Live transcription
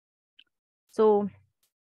So,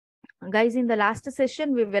 guys, in the last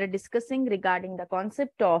session, we were discussing regarding the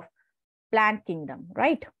concept of plant kingdom,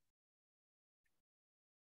 right?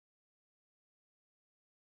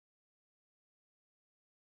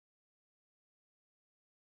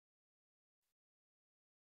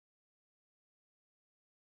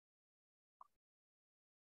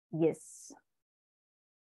 Yes.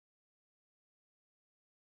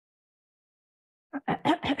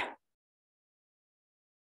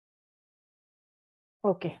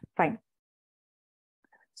 Okay, fine.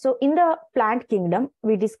 So in the plant kingdom,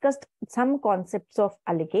 we discussed some concepts of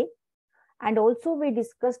algae, and also we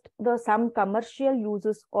discussed some commercial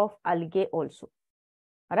uses of algae also.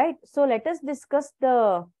 Right. So let us discuss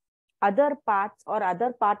the other parts or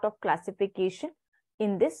other part of classification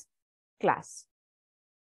in this class.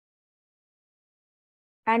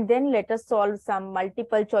 And then let us solve some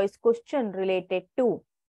multiple choice question related to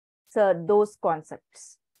those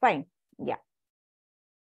concepts. Fine. Yeah.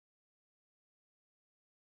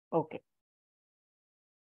 Okay.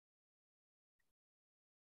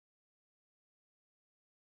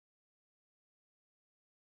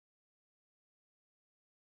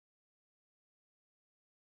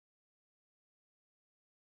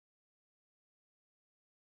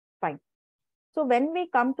 Fine. So when we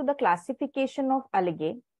come to the classification of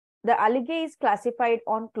algae, the algae is classified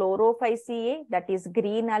on chlorophyceae, that is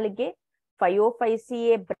green algae,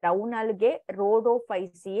 phaeophyceae, brown algae,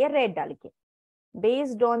 rhodophyceae, red algae,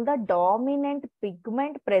 based on the dominant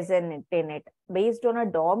pigment present in it. Based on a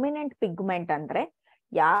dominant pigment andre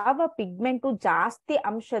ಯಾವ pigment ಜಾಸ್ತಿ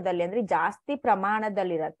ಅಂಶದಲ್ಲಿ ಅಂದ್ರೆ ಜಾಸ್ತಿ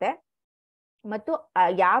ಪ್ರಮಾಣದಲ್ಲಿರತ್ತೆ ಮತ್ತು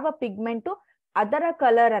ಯಾವ pigment ಅದರ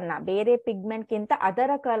colour ಅನ್ನ ಬೇರೆ ಪಿಗ್ಮೆಂಟ್ ಗಿಂತ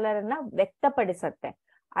ಅದರ ಕಲರ್ ಅನ್ನ ವ್ಯಕ್ತಪಡಿಸುತ್ತೆ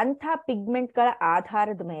ಅಂತ ಪಿಗ್ಮೆಂಟ್ ಗಳ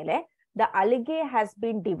ಆಧಾರದ ಮೇಲೆ the algae has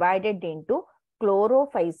been divided into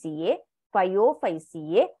ಕ್ಲೋರೋಫೈಸಿಯೆ,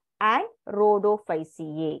 ಫೈಯೋಫೈಸಿಯೆ and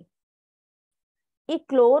ರೋಡೋಫೈಸಿಯೆ. ಈ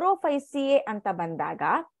ಕ್ಲೋರೋಫೈಸಿಯೆ ಅಂತ ಬಂದಾಗ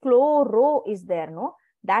chloro is there no,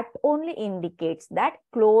 that only indicates that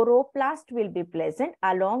chloroplast will be present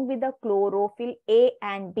along with the chlorophyll A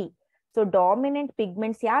and B. So dominant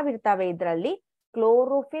pigments ಯಾವ ಇರ್ತವೆ ಇದರಲ್ಲಿ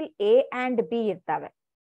chlorophyll A and B ಇರ್ತವೆ.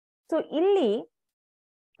 So ಇಲ್ಲಿ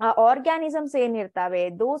organisms ಏನಿರ್ತವೆ,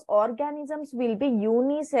 those organisms will be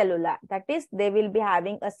unicellular, that is they will be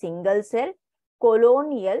having a single cell,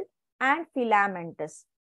 colonial and filamentous.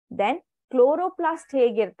 Then chloroplast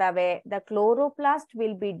ಹೇಗಿರ್ತವೆ, the chloroplast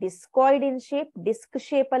will be discoid in shape, disc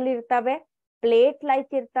shape ಅಲ್ಲಿ ಇರ್ತವೆ, plate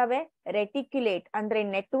like ಇರ್ತವೆ, reticulate ಅಂದ್ರೆ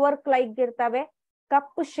network like ಇರ್ತವೆ,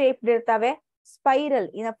 cup shaped ಇರ್ತವೆ, spiral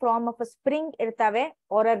in a form of a spring ಇರ್ತವೆ,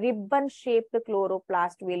 or a ribbon shaped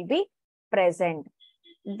chloroplast will be present.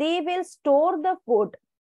 They will store the food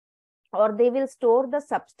or they will store the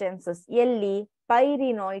substances ಎಲ್ಲಿ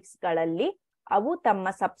ಪೈರಿನಾಯ್ಡ್ಸ್ ಗಳಲ್ಲಿ ಅವು ತಮ್ಮ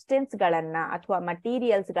substance ಗಳನ್ನ ಅಥವಾ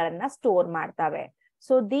materials ಗಳನ್ನ ಸ್ಟೋರ್ ಮಾಡ್ತವೆ.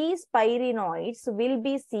 So these ಪೈರಿನಾಯ್ಡ್ಸ್ will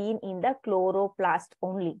be seen in the chloroplast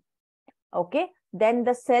only. Okay, then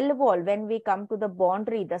the cell wall, when we come to the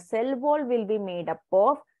boundary, the cell wall will be made up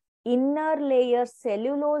of inner layer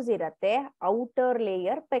cellulose ಇರತ್ತೆ, outer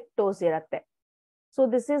layer ಪೆಕ್ಟೋಸ್ ಇರತ್ತೆ. So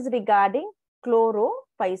this is regarding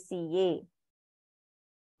ಕ್ಲೋರೋಫೈಸಿಯೆ.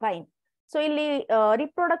 Fine. So ಇಲ್ಲಿ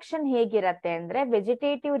reproduction ಹೇಗಿರತ್ತೆ ಅಂದ್ರೆ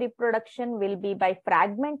vegetative reproduction will be by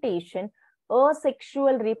fragmentation,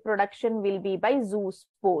 asexual reproduction will be by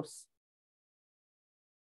ಝೂಸ್ಪೋರ್ಸ್.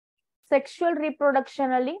 Sexual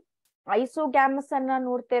reproduction ಅಲ್ಲಿ isogamous ಅನ್ನ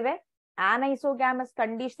ನೋಡ್ತೇವೆ, ಆನೈಸೋಗ್ಯಾಮಸ್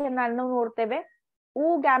condition ಅನ್ನು ನೋಡ್ತೇವೆ,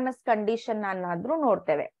 ಊಗ್ಯಾಮಸ್ condition ಅನ್ನಾದ್ರೂ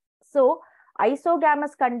ನೋಡ್ತೇವೆ. ಸೊ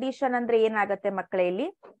ಐಸೋಗ್ಯಾಮಸ್ ಕಂಡೀಷನ್ ಅಂದ್ರೆ ಏನಾಗತ್ತೆ ಮಕ್ಕಳೇ, ಇಲ್ಲಿ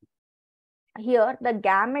here the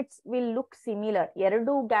gametes will look similar.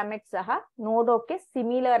 ಎರಡು ಗ್ಯಾಮೆಟ್ಸ್ ಸಹ ನೋಡೋಕೆ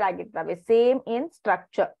ಸಿಮಿಲರ್ ಆಗಿರ್ತವೆ, same in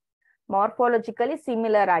structure, morphologically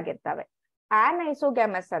similar ಆಗಿರ್ತವೆ.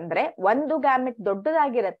 ಆನೈಸೋಗ್ಯಾಮಸ್ ಅಂದ್ರೆ ಒಂದು ಗ್ಯಾಮೆಟ್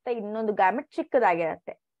ದೊಡ್ಡದಾಗಿರುತ್ತೆ, ಇನ್ನೊಂದು ಗ್ಯಾಮೆಟ್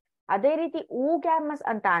ಚಿಕ್ಕದಾಗಿರುತ್ತೆ. ಅದೇ ರೀತಿ ಊಗ್ಯಾಮಸ್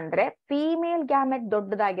ಅಂತ ಅಂದ್ರೆ female gamete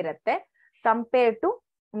ದೊಡ್ಡದಾಗಿರುತ್ತೆ compare to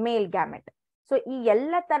mail gamete. So ಈ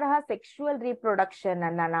ಎಲ್ಲ ತರಹ ಸೆಕ್ಷುವಲ್ ರಿಪ್ರೊಡಕ್ಷನ್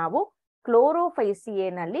ಅನ್ನ ನಾವು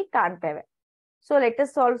ಕ್ಲೋರೋಫೈಸಿಯೆನಲ್ಲಿ ಕಾಣ್ತೇವೆ. So let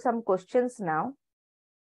us solve some questions now.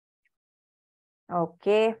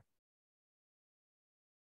 Okay.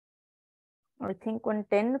 I think one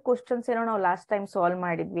 10 questions ಏನೋ ನಾವು last time solve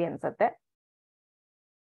ಮಾಡಿದ್ವಿ ಅನ್ಸತ್ತೆ.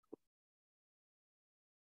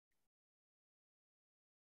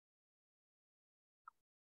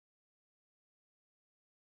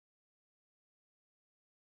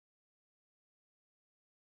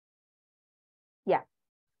 Yeah.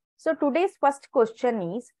 So today's first question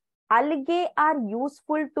is, algae are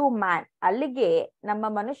useful to man. algae ನಮ್ಮ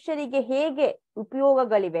ಮನುಷ್ಯರಿಗೆ ಹೇಗೆ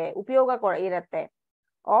ಉಪಯೋಗಗಳಿವೆ, ಉಪಯೋಗ ಇರುತ್ತೆ?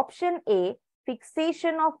 Option A,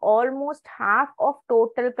 fixation of almost half of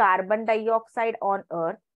total carbon dioxide on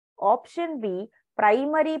Earth. Option B,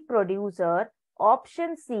 primary producer.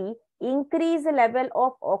 Option C, increase level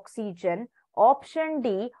of oxygen. Option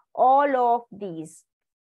D, all of these.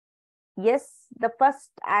 Yes, the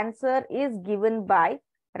first answer is given by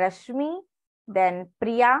Rashmi, then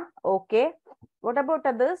Priya. Okay. What about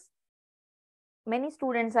others? Many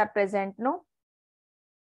students are present, no?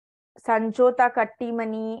 Sanjota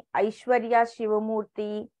Kattimani, Aishwarya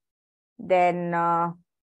Shivamurthy, then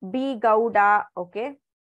B. Gowda. Okay.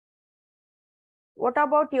 What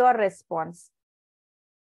about your response?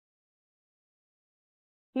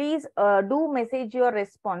 Please do message your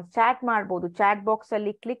response. Chat ಮಾಡಬಹುದು. Chat box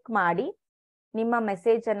ಅಲ್ಲಿ click ಮಾಡಿ ನಿಮ್ಮ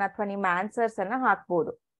message ಅನ್ನು ಅಥವಾ ನಿಮ್ಮ answers ಅನ್ನು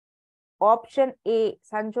ಹಾಕಬಹುದು. Option A,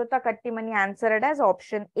 Sanjota Kattimani answered as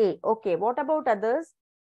option A. Okay, what about others?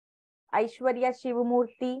 Aishwarya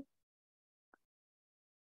Shivamurthy.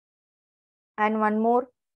 And one more.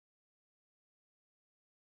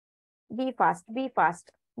 Be fast, be fast.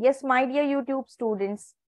 Yes, my dear YouTube students.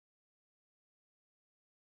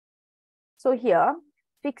 So here,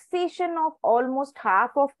 fixation of almost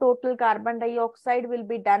half of total carbon dioxide will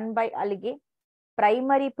be done by algae.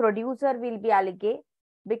 Primary producer will be algae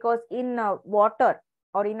because in water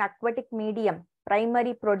or in aquatic medium,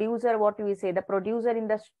 primary producer, what we say, the producer in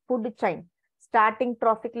the food chain, starting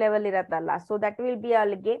trophic level iratalla. So that will be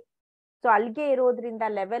algae. So algae irodrinda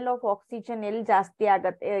level of oxygen el ಜಾಸ್ತಿ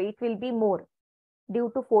ಆಗತ್ತೆ. It will be more due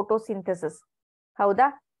to photosynthesis. ಹೌದಾ?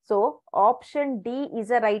 So option D is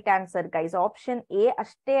a right answer, guys. Option A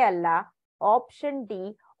ಅಷ್ಟೇ ಅಲ್ಲ. Option D,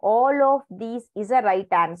 all of these is a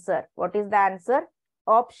right answer. What is the answer?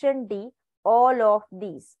 Option D, all of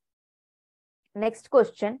these. Next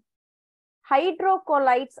question.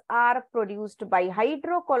 Hydrocolloids are produced by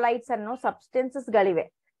hydrocolloids ಅನ್ನೋ substances ಗಳಿವೆ.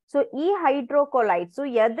 So ಈ hydrocolloids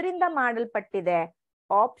ಎದರಿಂದ ಮಾಡಲ್ಪಟ್ಟಿದೆ?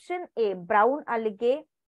 Option A, brown algae,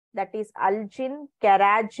 that is algin,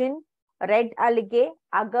 carragin, red algae,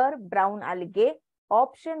 agar, brown algae.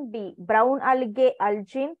 Option B, brown algae,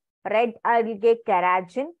 algin, red algae,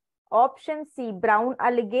 carragin. Option C, brown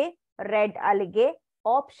algae, red algae.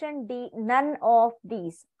 Option D, none of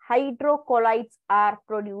these. Hydrocolloids are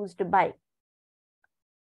produced by.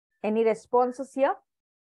 Any responses here?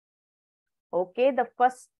 Okay, the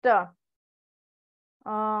first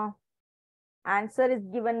answer is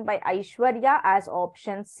given by Aishwarya as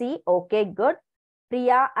option C. Okay, good.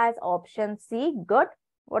 Priya as option C. Good.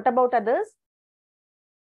 What about others?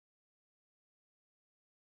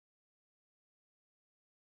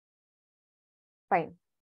 Fine.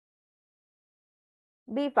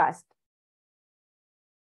 Be fast.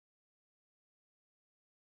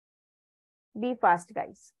 Be fast,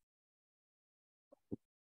 guys.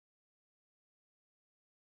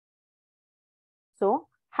 So,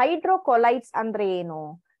 hydrocolloids andre eno?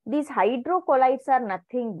 These hydrocolloids are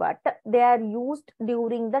nothing but they are used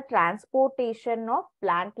during the transportation of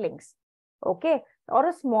plantlings. Okay, or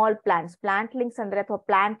a small plants. Plantlings andre ಅಥವಾ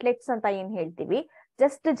plantlets ಅಂತ ಏನ್ ಹೇಳ್ತೀವಿ,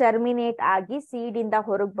 just germinate ಆಗಿ seed ಇಂದ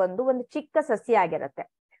ಹೊರಗೆ ಬಂದು ಒಂದು ಚಿಕ್ಕ ಸಸಿ ಆಗಿರುತ್ತೆ.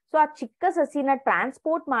 ಸೊ ಆ ಚಿಕ್ಕ ಸಸಿನ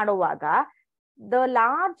ಟ್ರಾನ್ಸ್ಪೋರ್ಟ್ ಮಾಡುವಾಗ the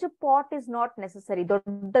large pot is not necessary.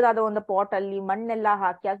 ದೊಡ್ಡದಾದ ಒಂದು ಪಾಟ್ ಅಲ್ಲಿ ಮಣ್ಣೆಲ್ಲ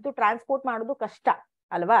ಹಾಕಿ ಅದು ಟ್ರಾನ್ಸ್ಪೋರ್ಟ್ ಮಾಡೋದು ಕಷ್ಟ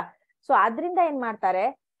ಅಲ್ವಾ? ಸೊ ಆದ್ರಿಂದ ಏನ್ ಮಾಡ್ತಾರೆ,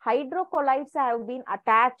 ಹೈಡ್ರೋಕೊಲೈಡ್ಸ್ have been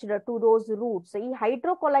attached to those roots. ಈ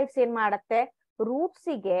ಹೈಡ್ರೋಕೊಲೈಡ್ಸ್ ಏನ್ ಮಾಡತ್ತೆ,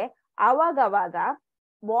 ರೂಟ್ಸಿಗೆ ಅವಾಗ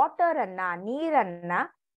ವಾಟರ್ ಅನ್ನ, ನೀರನ್ನ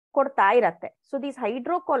ಕೊಡ್ತಾ ಇರತ್ತೆ. So these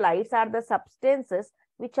ಹೈಡ್ರೋಕೊಲೈಡ್ಸ್ are the substances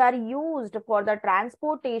which are used for the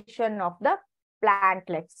transportation of the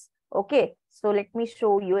plantlets. Okay, so let me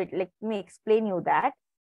show you it. Let me explain you that.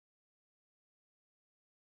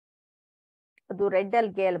 ಅದು red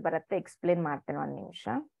algae ಅಲ್ಲಿ ಬರುತ್ತೆ, ಎಕ್ಸ್ಪ್ಲೇನ್ ಮಾಡ್ತೇನೆ ಒಂದು ನಿಮಿಷ.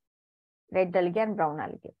 Red algae and brown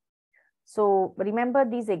algae. So remember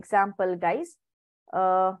these example, guys.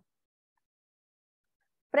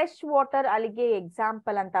 Fresh water algae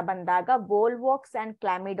example ಅಂತ ಬಂದಾಗ volvox and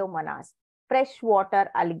chlamydomonas, fresh water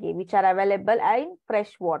algae which are available in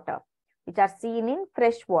fresh water, which are seen in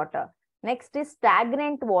fresh water. Next is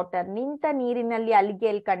stagnant water. ನಿಂತ ನೀರಿನಲ್ಲಿ ಅಲಿಗೆ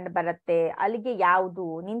ಎಲ್ಲಿ ಕಂಡು ಬರುತ್ತೆ? ಅಲಿಗೆ ಯಾವುದು?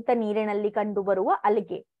 ನಿಂತ ನೀರಿನಲ್ಲಿ ಕಂಡು ಬರುವ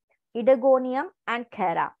ಅಲಿಗೆ, ಇಡಗೋನಿಯಂ and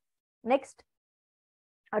Khera. Next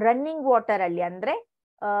running water ಅಲ್ಲಿ ಅಂದ್ರೆ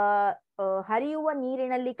ಹರಿಯುವ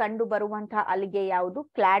ನೀರಿನಲ್ಲಿ ಕಂಡು ಬರುವಂತಹ ಅಲಿಗೆ ಯಾವುದು?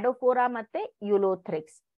 ಕ್ಲಾಡೋಫೋರಾ ಮತ್ತೆ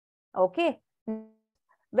ಯುಲೋಥ್ರಿಕ್ಸ್. Okay,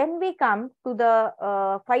 when we come to the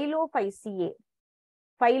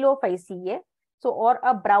Phylophyceae, so or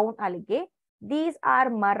a brown algae, these are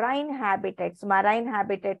marine habitats. Marine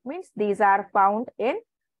habitat means these are found in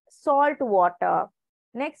salt water.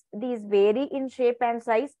 Next, these vary in shape and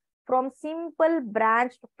size from simple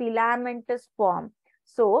branched filamentous form.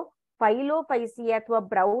 So ಫೈಲೋಫೈಸಿಯಾ ಅಥವಾ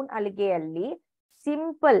brown ಅಲ್ಗೆಯಲ್ಲಿ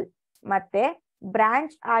simple ಮತ್ತೆ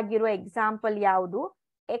branch ಆಗಿರೋ example ಯಾವುದು?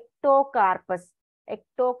 ಎಕ್ಟೋಕಾರ್ಪಸ್.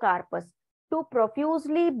 ಎಕ್ಟೋಕಾರ್ಪಸ್. To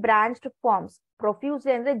ಪ್ರೊಫ್ಯೂಸ್ಲಿ branched forms.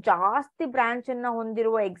 ಪ್ರೊಫ್ಯೂಸ್ಲಿ ಅಂದ್ರೆ ಜಾಸ್ತಿ branch ಅನ್ನ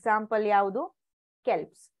ಹೊಂದಿರುವ example ಯಾವುದು?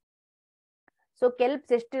 ಕೆಲ್ಪ್ಸ್. So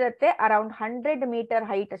ಕೆಲ್ಪ್ಸ್ ಎಷ್ಟಿರುತ್ತೆ? ಅರೌಂಡ್ 100 ಮೀಟರ್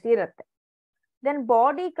ಹೈಟ್ ಇರುತ್ತೆ. ದೆನ್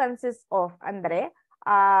ಬಾಡಿ ಕನ್ಸಿಸ್ಟ್ ಆಫ್ ಅಂದ್ರೆ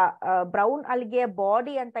ಬ್ರೌನ್ ಅಲ್ಗೆ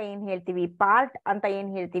ಬಾಡಿ ಅಂತ ಏನ್ ಹೇಳ್ತೀವಿ, ಪಾರ್ಟ್ ಅಂತ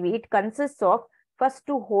ಏನ್ ಹೇಳ್ತೀವಿ, it consist of first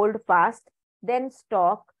to hold fast, then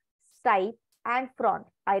stock, ಸ್ಟೈಪ್ and front.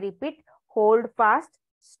 I repeat, hold fast,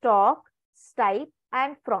 stalk, stipe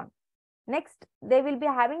and frond. Next, they will be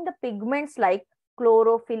having the pigments like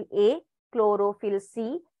chlorophyll A, chlorophyll C,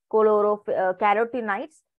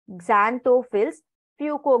 carotenoids, xanthophylls,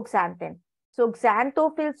 fucoxanthin. So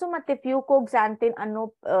xanthophylls ಮತ್ತೆ fucoxanthin ಅನ್ನೋ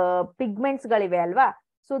pigments ಗಳಿವೆ ಅಲ್ವಾ?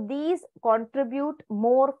 So these contribute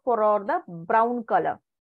more for the brown color.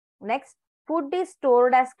 Next, food is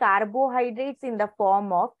stored as carbohydrates in the form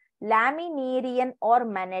of ಲ್ಯಾಮಿನೇರಿಯನ್ R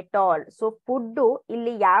ಮೆನೆಟಾಲ್. So food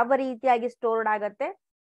ಇಲ್ಲಿ ಯಾವ ರೀತಿಯಾಗಿ stored ಆಗತ್ತೆ?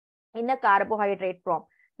 ಇನ್ ಅ carbohydrate form.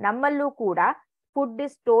 ನಮ್ಮಲ್ಲೂ ಕೂಡ food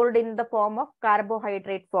is stored in the form of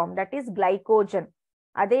carbohydrate form, that is glycogen.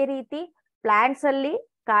 ಅದೇ ರೀತಿ plants ಅಲ್ಲಿ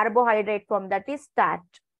carbohydrate form, that is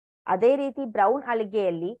starch. ಅದೇ ರೀತಿ brown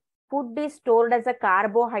ಅಲ್ಗೆಯಲ್ಲಿ food is stored as a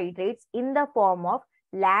carbohydrates in the form of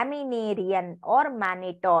ಲ್ಯಾಮಿನೇರಿಯನ್ R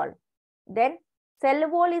ಮ್ಯಾನಿಟಾಲ್. Then cell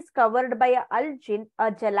wall is covered by a algin, a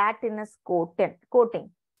gelatinous coating.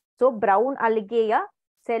 So brown algae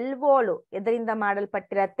cell wall edrinda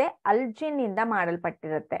ಮಾಡಲ್ಪಟ್ಟಿರುತ್ತೆ? algin ಇಂದ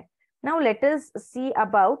ಮಾಡಲ್ಪಟ್ಟಿರುತ್ತೆ. Now let us see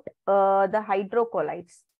about the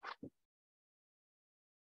hydrocolloids.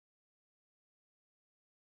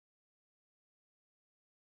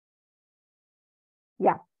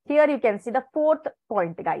 Yeah, here you can see the fourth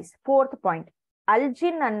point, guys. Fourth point,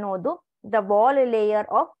 algin ಅನ್ನೋದು the wall layer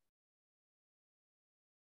of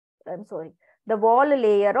the wall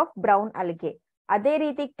layer of brown algae. ಅದೇ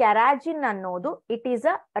ರೀತಿ carrageen ಅನ್ನೋದು it is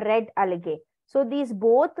a red algae. So these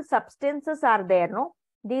both substances are there, no?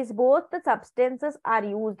 These both substances are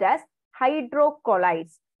used as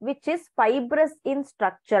hydrocolloids, which is fibrous in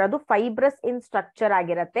structure. ಅದು fibrous in structure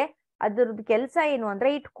ಆಗಿರುತ್ತೆ. ಅದರದ್ದು ಕೆಲಸ ಏನು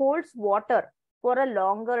ಅಂದ್ರೆ it holds water for a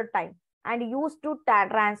longer time and used to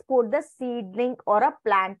transport the seedling or a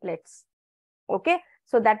plantlets. Okay,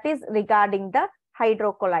 so that is regarding the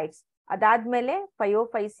hydrocolloids. ಅದಾದ್ಮೇಲೆ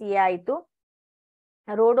ಫಯೋಫೈಸಿಯೇ ಆಯ್ತು,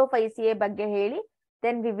 ರೋಡೋಫೈಸಿಯೇ ಬಗ್ಗೆ ಹೇಳಿ.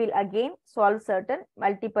 then we will again solve certain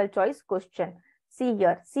multiple choice question. See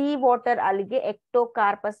here, sea water algae,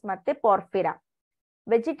 ectocarpus ಮತ್ತೆ porphyra.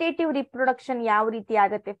 Vegetative reproduction ಯಾವ ರೀತಿ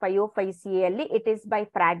ಆಗುತ್ತೆ ಫಯೋಫೈಸಿಯಲ್ಲಿ? It is by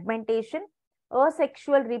fragmentation.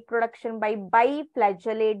 asexual reproduction by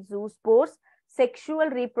biflagellate zoospores, sexual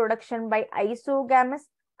reproduction by isogamous,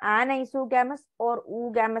 anisogamous or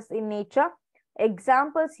oogamous in nature.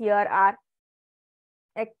 Examples here are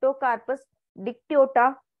Ectocarpus,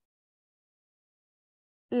 Dictyota,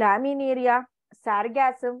 Laminaria,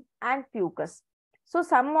 Sargassum and Fucus. So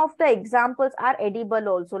some of the examples are edible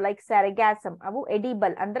also, like Sargassum. Avu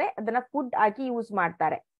edible andre adana food agi use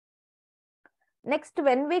ಮಾಡ್ತಾರೆ. Next,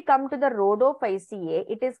 when we come to the Rhodophyceae,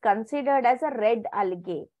 it is considered as a red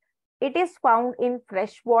algae. It is found in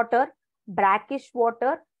fresh water, brackish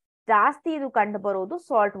water. ಜಾಸ್ತಿ ಇದು ಕಂಡು ಬರೋದು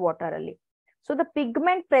salt water ಅಲ್ಲಿ. So the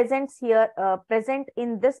pigment present in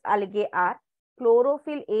this algae are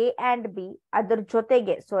chlorophyll A and B. ಅದರ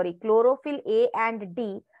ಜೊತೆಗೆ chlorophyll A and D.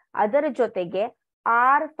 ಅದರ ಜೊತೆಗೆ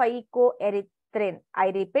R-phycoerythrin. I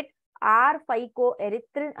repeat,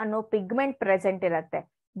 R-phycoerythrin ಅನ್ನೋ pigment present ಇರುತ್ತೆ.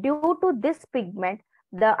 Due to this pigment,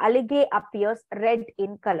 the algae appears red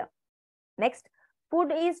in color. Next, food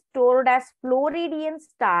is stored as Floridian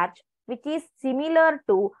starch, which is similar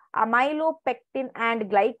to amylopectin and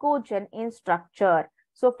glycogen in structure.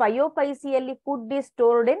 So, Phyophyceae food is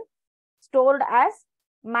stored as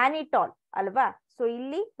mannitol, alva. So,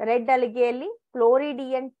 illi red algae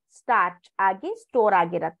Floridian starch agi store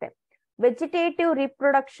agiratte. Vegetative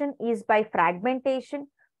reproduction is by fragmentation,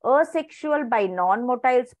 asexual by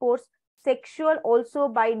non-motile spores, sexual also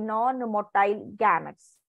by non-motile gametes.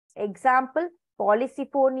 Example,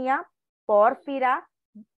 Polysiphonia, Porphyra,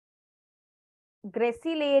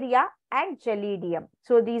 Gracilaria and Gelidium.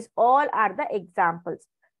 So these all are the examples.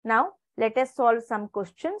 Now let us solve some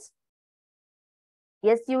questions.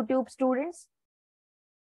 Yes, YouTube students.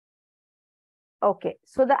 Okay,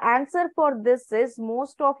 so the answer for this is,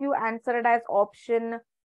 most of you answered as option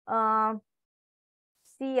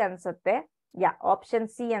C ansutte. Yeah, option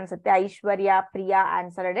C ansutte. Aishwarya, Priya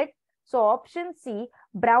answered it. So option C,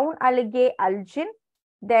 brown algae algin.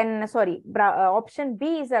 Then, option B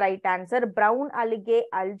is the right answer. Brown algae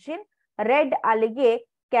algin, red algae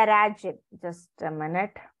carrageen. Just a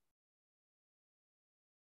minute.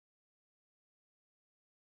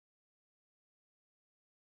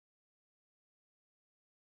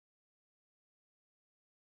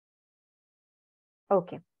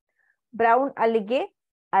 Okay. Brown algae,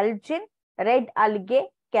 algin, red algae,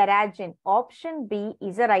 carrageen. Option B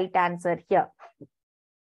is the right answer here.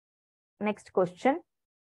 Next question.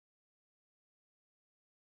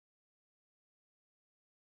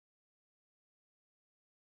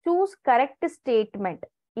 Choose correct statement.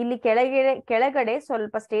 ಇಲ್ಲಿ ಕೆಳಗಡೆ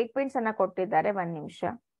ಸ್ವಲ್ಪ statements ಅನ್ನ ಕೊಟ್ಟಿದ್ದಾರೆ. ಒಂದು ನಿಮಿಷ.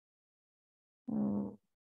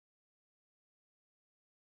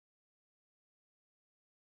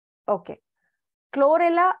 Okay.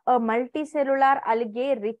 Chlorella, a multicellular algae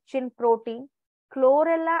rich in protein.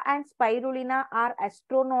 Chlorella and spirulina are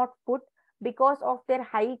astronaut food because of their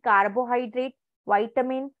high carbohydrate,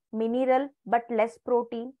 vitamin, mineral, but less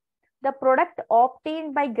protein. The product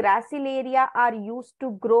obtained by Gracilaria are used to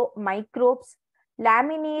grow microbes.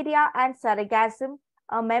 Laminaria and Sargassum,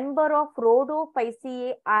 a member of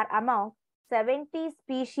Rhodophyceae, are among 70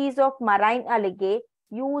 species of marine algae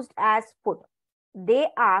used as food. They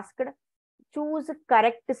asked, choose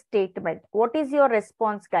correct statement. What is your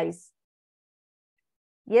response, guys?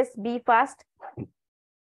 Yes, be fast.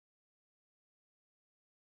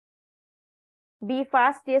 Be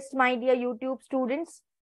fast, yes, my dear YouTube students.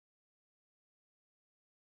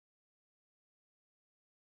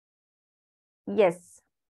 Yes.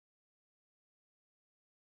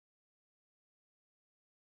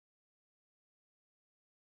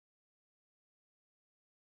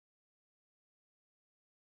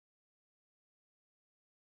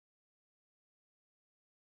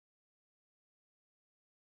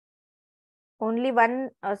 Only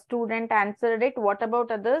one student answered it. What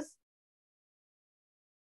about others?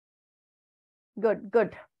 Good,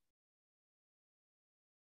 good.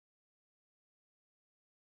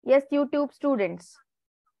 Yes, YouTube students.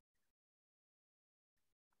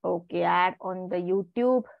 Okay, add on the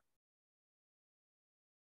YouTube.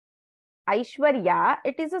 Aishwarya,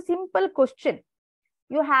 it is a simple question.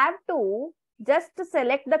 You have to just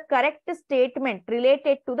select the correct statement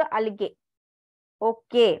related to the algae.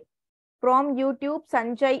 Okay. From YouTube,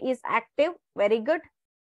 Sanjay is active. Very good.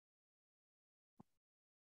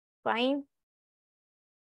 Fine.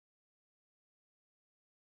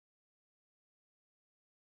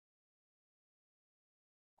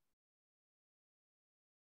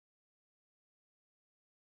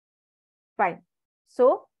 Fine.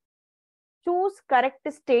 So, choose correct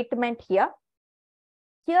statement here.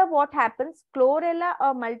 Here what happens? Chlorella,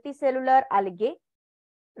 a multicellular algae,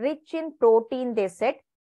 rich in protein, they said.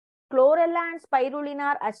 Chlorella and spirulina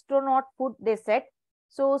are astronaut food, they said.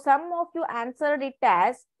 So, some of you answered it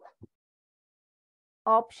as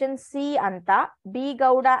option C, Anta. B.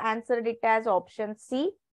 Gowda answered it as option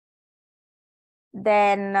C.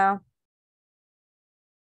 Then,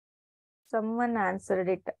 someone answered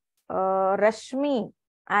it. Rashmi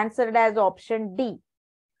answered as option D.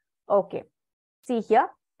 Okay. See here.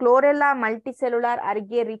 Chlorella multicellular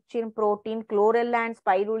algae rich in protein. Chlorella and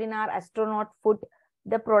spirulina are astronaut food.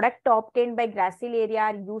 The product obtained by Gracilaria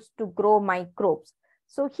are used to grow microbes.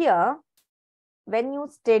 So here, when you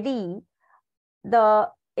study the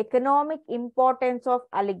economic importance of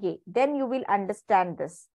algae, then you will understand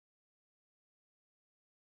this.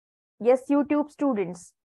 Yes, YouTube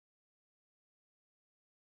students.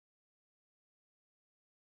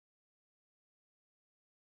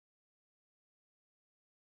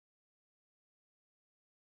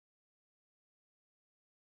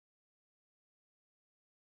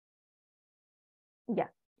 Yeah.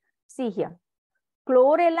 See here.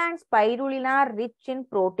 Chlorella and spirulina are rich in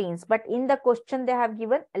proteins, but in the question they have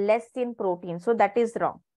given less in protein. So that is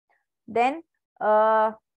wrong. Then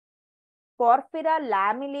Porphyra,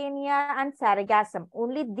 Lamellania and Sargassum,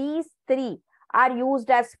 only these three are used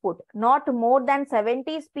as food. Not more than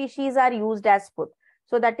 70 species are used as food.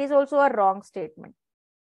 So that is also a wrong statement.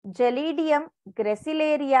 Gelidium,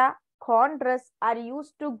 Gracilaria, Chondrus are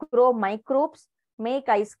used to grow microbes, make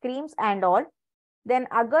ice creams and all. Then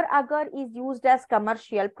agar is used as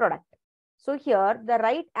commercial product. So here the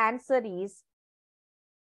right answer is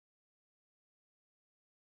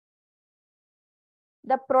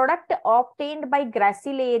the product obtained by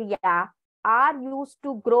Gracilaria are used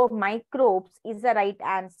to grow microbes is the right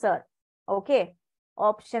answer. Okay.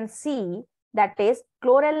 Option C, that is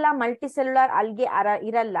Chlorella multicellular algae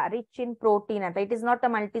iralla, rich in protein. It is not a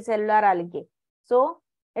multicellular algae. So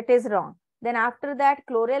it is wrong. Then after that,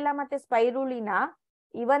 Chlorella matte spirulina,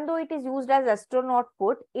 even though it is used as astronaut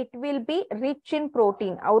food, it will be rich in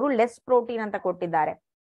protein. Avaru less protein anta kottidare.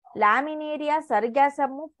 Laminaria,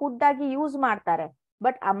 Sargassum food agi use ಮಾಡ್ತಾರೆ.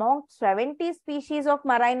 but among 70 species of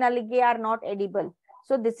marine algae are not edible.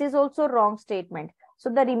 So this is also wrong statement. So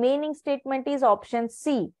the remaining statement is option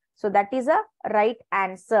C. So that is a right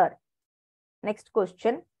answer. Next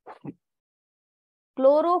question.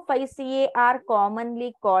 Chlorophyceae are commonly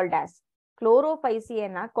called as. Chlorophyceae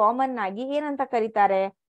na common agi ಏನಂತ ಕರೀತಾರೆ?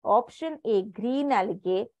 Option A green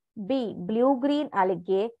algae, B blue green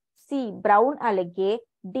algae, C brown algae,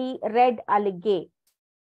 D red algae.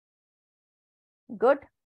 Good.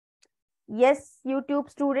 Yes, YouTube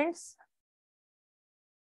students.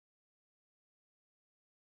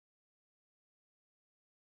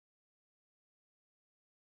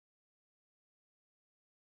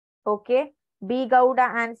 Okay. B Gowda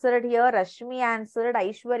answered here. Rashmi answered.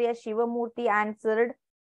 Aishwarya Shivamurthy answered.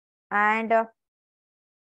 And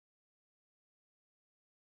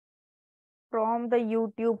from the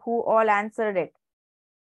YouTube, who all answered it?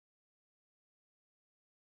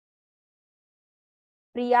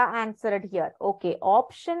 Priya answered here. Okay.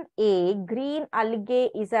 Option A, green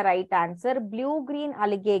algae is a right answer. Blue green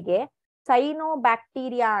algae ge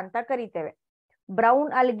cyanobacteria anta kariteve.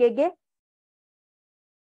 Brown algae ge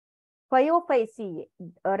Phaeophyceae.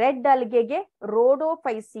 Red algae ge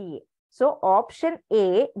Rhodophyceae. So option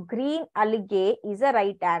A, green algae is a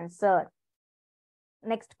right answer.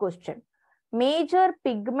 Next question. Major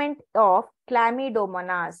pigment of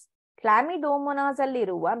Chlamydomonas. Chlamydomonas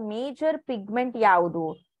ಅಲ್ಲಿರುವ major pigment ಯಾವುದು?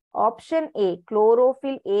 Option A,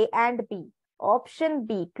 chlorophyll A and B. Option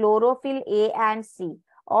B, chlorophyll A and C.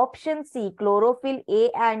 Option C, chlorophyll A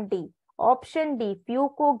and D. Option D,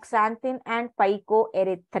 fucoxanthin and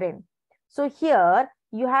phycoerythrin. So here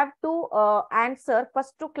you have to answer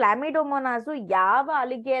first to Chlamydomonas ಯಾವ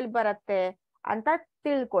ಅಲಿಗೆಯಲ್ಲಿ ಬರುತ್ತೆ ಅಂತ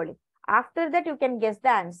ತಿಳ್ಕೊಳ್ಳಿ. After that you can guess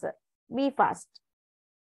the answer. Be fast.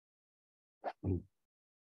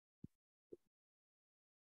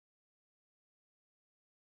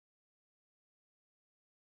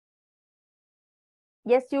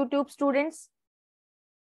 Yes, YouTube students.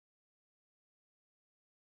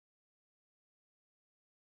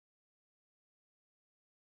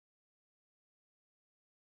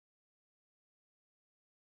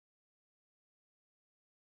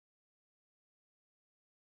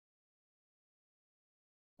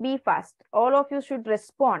 Be fast. All of you should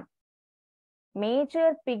respond. Major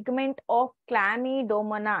pigment of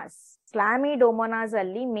Chlamydomonas. Chlamydomonas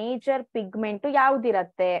alli major pigment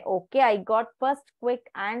ಯಾವುದಿರುತ್ತೆ? Okay, I got first quick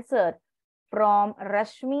answer from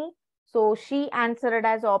Rashmi. So she answered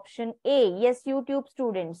as option A. Yes, YouTube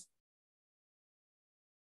students.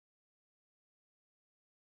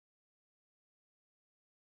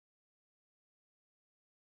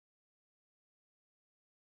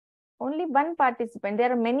 Only one participant.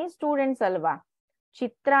 There are many students, Alva.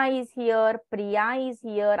 Chitra is here, Priya is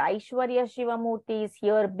here, Aishwarya Shivamurthy is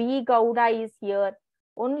here, B Gowda is here.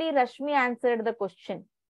 Only Rashmi answered the question.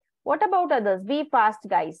 What about others? Be fast,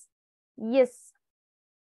 guys. Yes.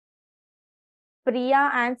 Priya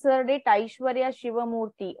answered it, Aishwarya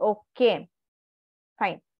Shivamurthy. Okay.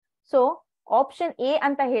 Fine. So, option A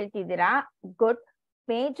anta ಹೇಳ್ತಿದ್ದೀರಾ. Good.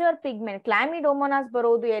 Major pigment. Chlamydomonas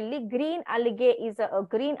ಬರೋದು ಎಲ್ಲಿ? Green algae is a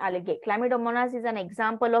green algae. Chlamydomonas is an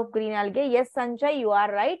example of green algae. Yes, Sanjay, you are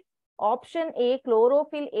right. Option A,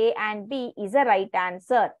 chlorophyll A and B is a right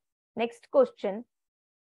answer. Next question.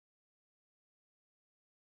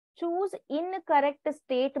 Choose incorrect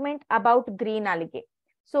statement about green algae.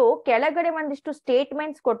 So, ಕೆಳಗಡೆ ಒಂದಿಷ್ಟು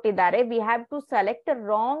statements ಕೊಟ್ಟಿದ್ದಾರೆ. We have to select a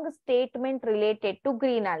wrong statement related to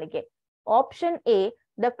green algae. Option A,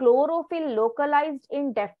 the chlorophyll localized in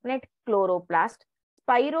definite chloroplast.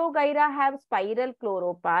 Spirogyra have spiral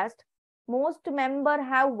chloroplast. Most member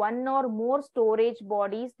have one or more storage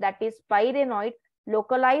bodies, that is spirenoid,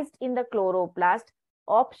 localized in the chloroplast.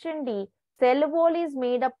 Option D, cell wall is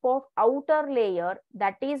made up of outer layer,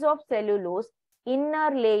 that is of cellulose,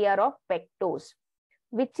 inner layer of pectose.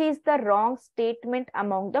 Which is the wrong statement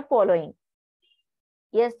among the following?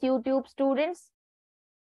 Yes, YouTube students.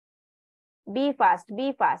 Be fast, be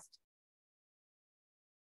fast.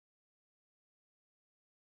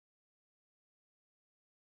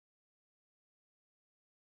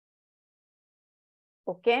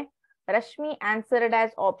 Okay. Rashmi answered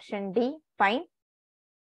as option D. Fine.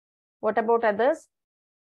 What about others?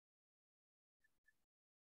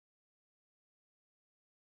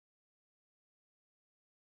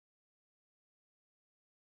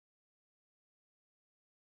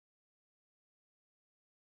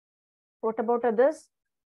 What about others?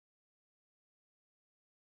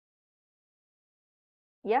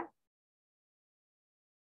 Yeah.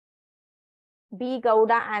 B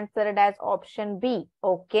Gowda answered as option B.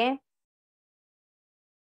 Okay.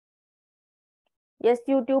 Yes,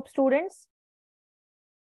 YouTube students.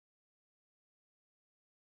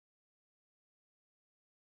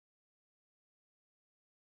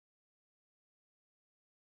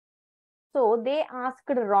 So they asked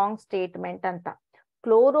wrong statement anta.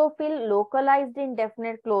 Chlorophyll localized in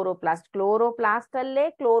definite chloroplast. Chloroplast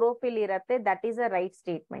alle chlorophyll iratte. That is a right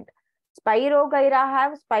statement. Spirogyra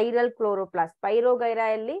have spiral chloroplast. Spirogyra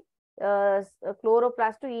alli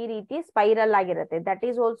chloroplast ee reeti spiral ಆಗಿರುತ್ತೆ. That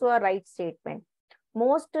is also a right statement.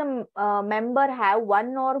 Most member have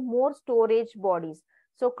one or more storage bodies.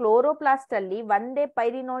 So chloroplast alli ಒಂದೇ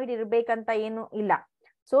ಪೈರಿನಾಯ್ಡ್ ಇರಬೇಕಂತ ಏನು ಇಲ್ಲ.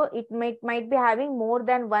 So it might be having more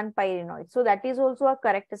than one pyrenoid. So that is also a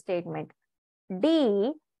correct statement.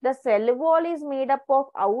 D, the cell wall is made up of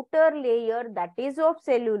outer layer that is of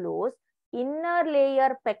cellulose, inner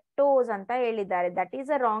layer pectose anta helidare. That is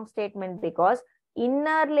a wrong statement because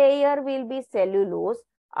inner layer will be cellulose,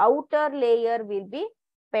 outer layer will be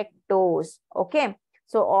pectose. Okay.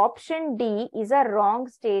 So option D is a wrong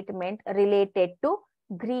statement related to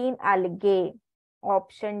green algae.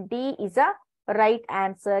 Option D is a right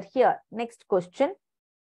answer here. Next question.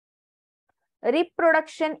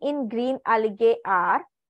 Reproduction in green algae are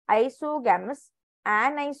isogamous,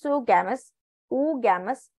 anisogamous,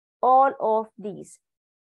 oogamous, all of these.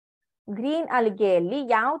 Green algae alli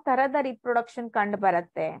yav tarada reproduction ಕಂಡು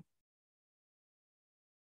ಬರುತ್ತೆ?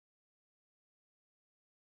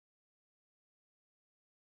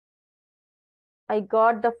 I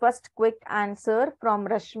got the first quick answer from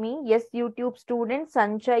Rashmi. Yes, YouTube student.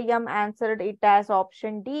 Sanchayam answered it as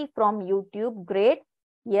option D from YouTube. Great.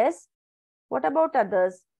 Yes. What about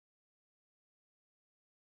others?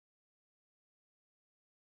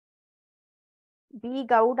 B.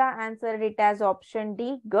 Gouda answered it as option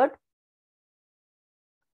D. Good.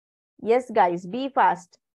 Yes, guys. Be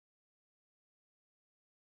fast.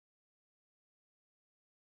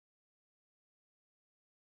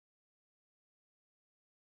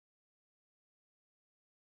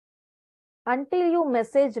 Until you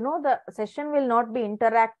message, no, the session will not be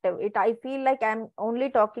interactive. I feel like I'm only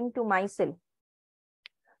talking to myself.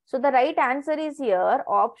 So the right answer is here,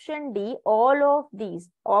 option D, all of these.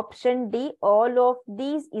 Option D, all of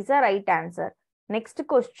these is a right answer. Next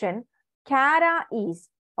question. Chara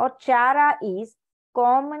is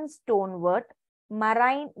common stonewort,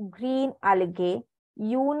 marine green algae,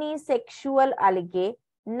 unisexual algae,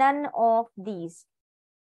 none of these.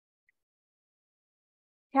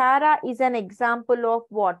 Chara is an example of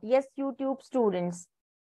what? Yes, YouTube students.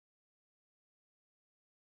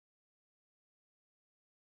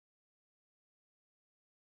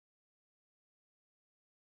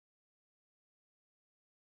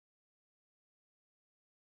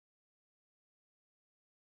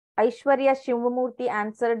 Aishwarya Shivamurthy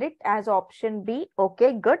answered it as option B.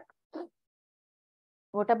 Okay, good.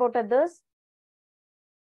 What about others?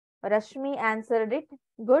 Rashmi answered it.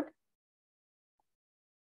 Good.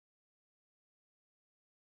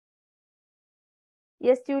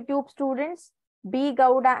 Yes, YouTube students. B.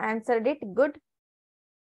 Gouda answered it. Good.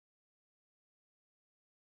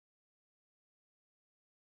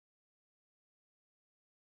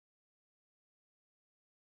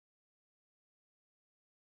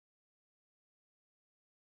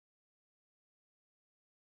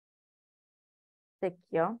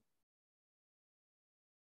 Secure.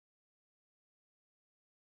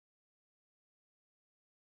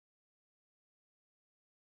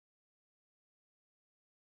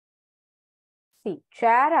 See,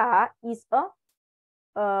 Chara is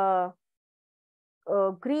a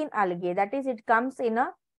green algae. That is, it comes in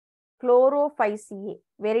a chlorophyceae.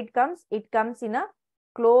 Where it comes? It comes in a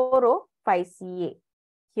chlorophyceae.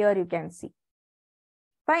 Here you can see.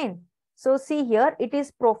 Fine. So see here, it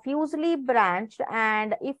is profusely branched,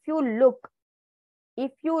 and if you look, you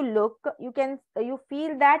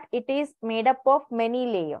feel that it is made up of many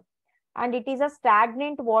layers, and it is a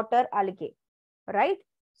stagnant water algae, right?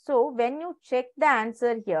 So when you check the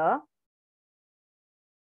answer here,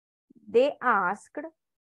 they asked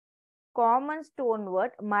common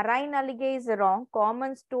stonewort, marine algae is wrong,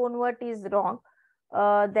 common stonewort is wrong,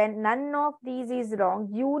 then none of these is wrong,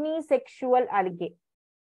 unisexual algae.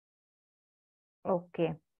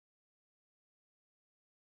 Okay.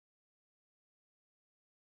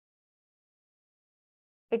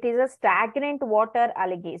 It is a stagnant water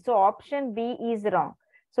algae. So option B is wrong.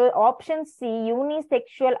 So option C,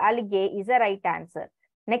 unisexual algae, is a right answer.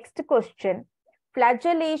 Next question.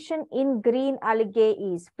 Flagellation in green algae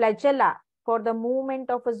is flagella for the movement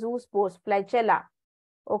of a zoospore. Flagella.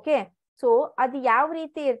 Okay. So ಅದು ಯಾವ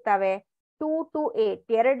ರೀತಿ ಇರ್ತವೆ? 2 to 8,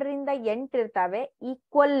 2ರಿಂದ 8 ಇರ್ತವೆ,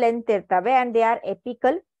 equal length ಇರ್ತವೆ, and they are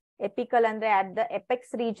apical. Apical ಅಂದ್ರೆ at the apex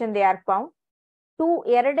region they are found. 2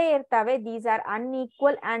 ಎರಡೇ ಇರ್ತವೆ, these are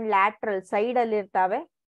unequal and lateral, side ಅಲ್ಲಿ ಇರ್ತವೆ.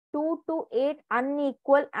 2 to 8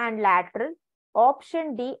 unequal and lateral.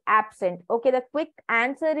 Option D, absent. Okay, the quick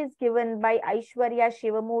answer is given by Aishwarya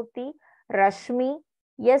Shivamurthy, Rashmi.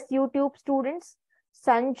 Yes, YouTube students.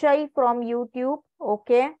 Sanjay from YouTube.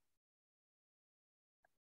 Okay.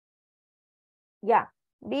 Yeah,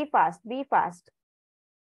 be fast, be fast.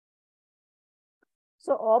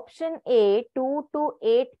 So option A, 2 to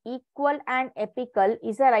 8 equal and epical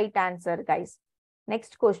is a right answer, guys.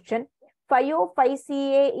 Next question.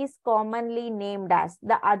 505CA is commonly named as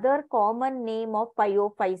the other common name of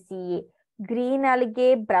 505CA. Green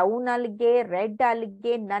algae, brown algae, red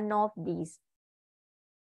algae, none of these.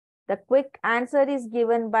 The quick answer is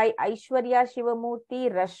given by Aishwarya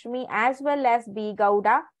Shivamurthy, Rashmi, as well as B.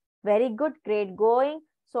 Gowda. Very good, great going.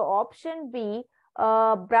 So option B,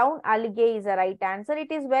 brown algae is the right answer.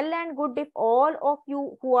 It is well and good if all of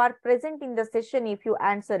you who are present in the session, if you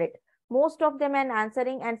answer it. Most of them are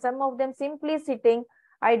answering and some of them simply sitting.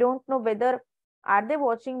 I don't know whether, are they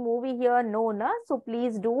watching movie here? No, no. So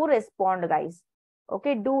please do respond, guys.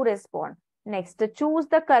 Okay, do respond. Next, choose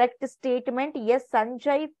the correct statement. Yes,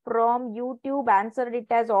 Sanjay from YouTube answered it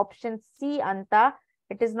as option C, Anta.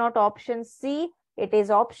 It is not option C. It is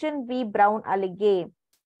option B, brown algae.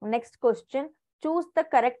 Next question. Choose the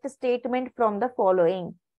correct statement from the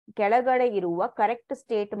following. ಕೆಳಗಡೆ ಇರುವ correct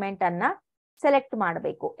statement ಅನ್ನ select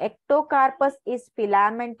ಮಾಡಬೇಕು. Ectocarpus is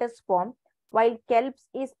filamentous form, while kelps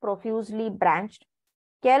is profusely branched.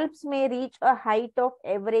 Kelps may reach a height of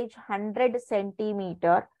average 100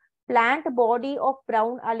 centimeter. Plant body of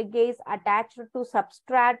brown algae is attached to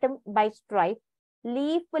substratum by stripe.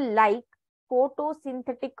 Leaf-like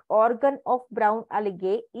photosynthetic organ of brown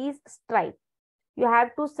algae is stripe. You have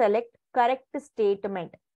to select correct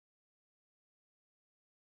statement.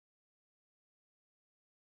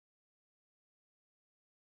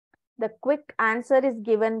 The quick answer is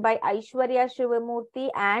given by Aishwarya Shivamurthy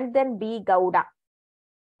and then B. Gowda.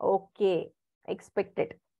 Okay,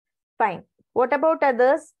 expected. Fine. What about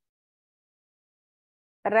others?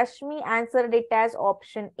 Rashmi answered it as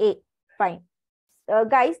option A. Fine.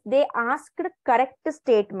 Guys, they asked correct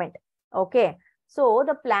statement. Okay. So,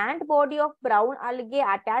 the plant body of brown algae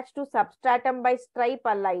attached to substratum by stripe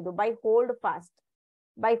allaidu, by hold fast.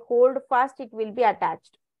 By hold fast, it will be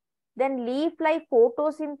attached. Then leaf-like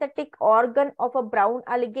photosynthetic organ of a brown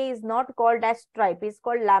algae is not called as stripe, it's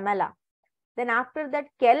called lamella. Then after that,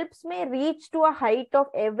 kelps may reach to a height of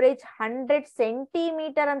average 100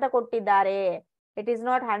 centimeter anta kottidare. It is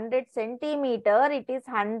not 100 centimeter, it is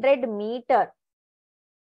 100 meter.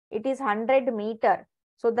 It is 100 meter.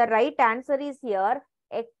 So the right answer is here.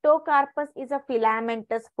 Ectocarpus is a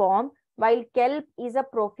filamentous form, while kelp is a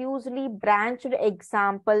profusely branched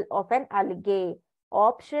example of an algae.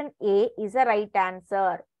 Option A is a right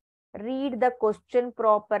answer. Read the question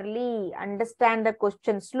properly. Understand the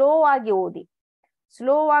question. Slow agi odi.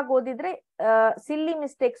 Slow agi odidre silly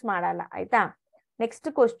mistakes madala. Aita. Next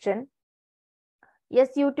question. Yes,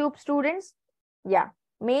 YouTube students. Yeah.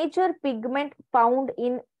 Major pigment found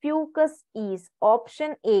in fucus is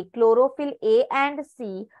option A, chlorophyll A and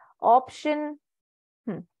C. Option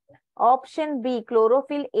B,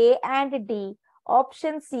 chlorophyll A and D.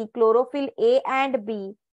 Option C, chlorophyll A and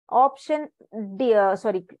B. Option D,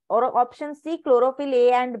 option C, chlorophyll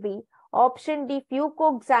A and B. Option D,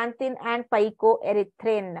 fucoxanthin and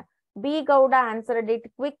phycoerythrin. B. Gowda answered it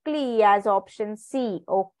quickly as option C.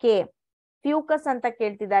 Okay. Fucus anta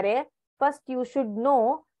keltidare. First, you should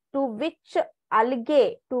know to which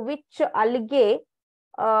algae the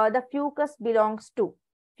fucus belongs to.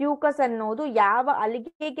 Fucus ಅನ್ನೋದು ಯಾವ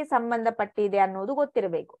ಅಲ್ಗೆಗೆ ಸಂಬಂಧಪಟ್ಟಿದೆ ಅನ್ನೋದು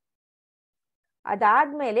ಗೊತ್ತಿರಬೇಕು.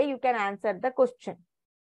 ಅದಾದ್ಮೇಲೆ you can answer the question.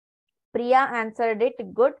 Priya answered it.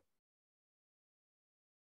 Good.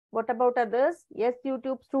 What about others? Yes,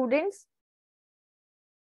 YouTube students.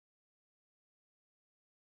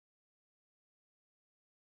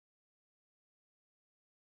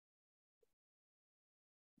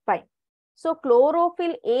 Fine. So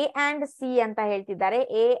chlorophyll A and C anta ಹೇಳ್ತಿದ್ದಾರೆ.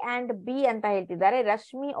 A and B anta ಹೇಳ್ತಿದ್ದಾರೆ.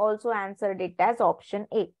 Rashmi also answered it as option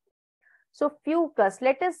A. So fucus,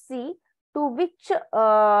 let us see to which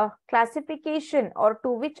classification or to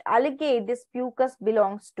which algae this fucus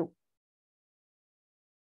belongs to.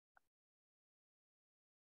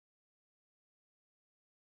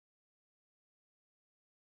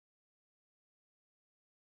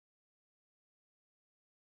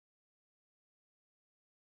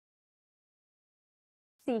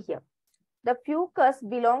 See here. The fucus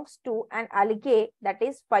belongs to an algae that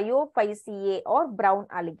is 505CA or brown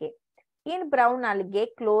algae. In brown algae,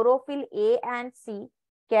 chlorophyll A and C,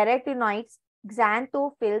 carotenoids,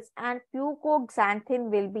 xanthophylls and fucoxanthin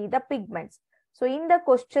will be the pigments. So in the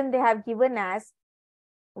question they have given as,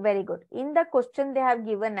 very good. In the question they have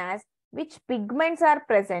given as Which pigments are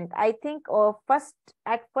present? I think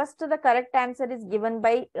at first the correct answer is given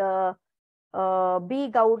by B.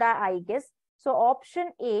 Gowda, I guess. So option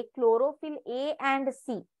A, chlorophyll A and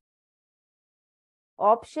C.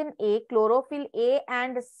 Option A, chlorophyll A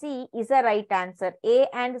and C is a right answer. A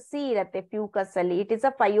and C irutte fucus alli. It is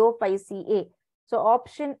a 5O5Ca. So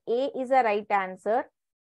option A is a right answer.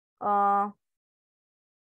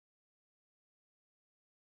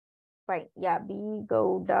 Fine. Yeah, B.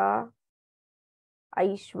 Gowda,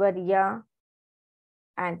 Aishwarya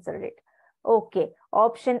answered it. Okay.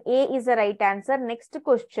 Option A is the right answer. Next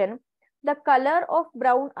question. The color of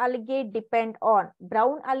brown algae depend on.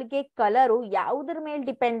 Brown algae color ಯಾವುದ್ರ ಮೇಲೆ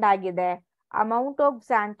depend ಆಗಿದೆ? Amount of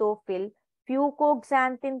xanthophyll,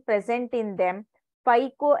 fucoxanthin present in them,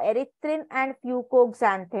 phycoerythrin and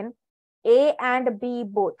fucoxanthin, A and B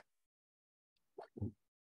both.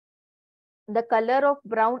 The color of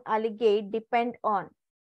brown algae depend on.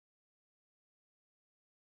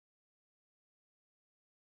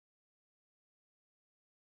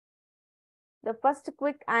 The first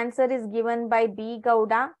quick answer is given by B.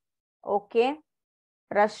 Gowda. Okay.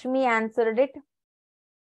 Rashmi answered it.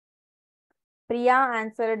 Priya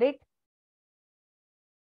answered it.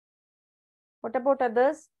 What about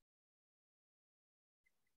others?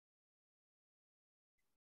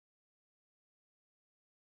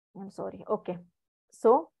 I'm sorry. Okay.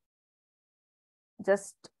 So,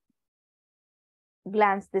 just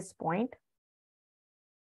glance this point.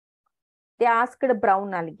 They asked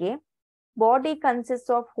brown algae. Body consists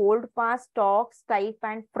of holdfast, stalk, stipe,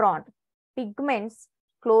 and frond. Pigments,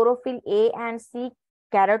 chlorophyll A and C,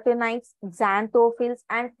 carotenoids, xanthophylls,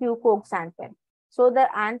 and fucoxanthin. So the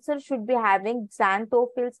answer should be having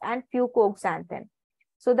xanthophylls and fucoxanthin.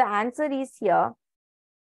 So the answer is here,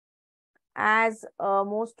 as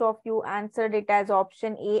most of you answered it as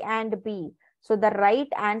option A and B. So the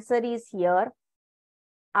right answer is here,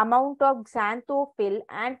 amount of xanthophyll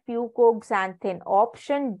and fucoxanthin.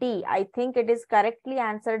 Option D, I think it is correctly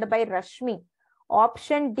answered by Rashmi.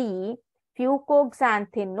 Option D,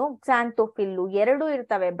 fucoxanthin, xanthophyll, ಎರಡು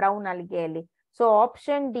ಇರ್ತವೆ brown algae ಅಲ್ಲಿ. So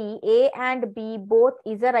option D, A and B both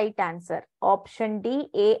is a right answer. Option D,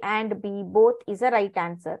 A and B both is a right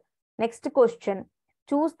answer. Next question.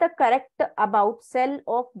 Choose the correct about cell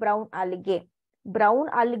of brown algae. Brown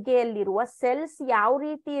ಅಲ್ಗೆಯಲ್ಲಿರುವ cells ಯಾವ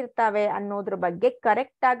ರೀತಿ ಇರ್ತವೆ ಅನ್ನೋದ್ರ ಬಗ್ಗೆ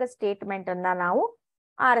correct ಆಗ statement ಅನ್ನ ನಾವು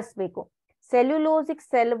ಆರಿಸಬೇಕು. ಸೆಲ್ಯುಲೋಸಿಕ್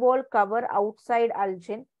cell wall cover outside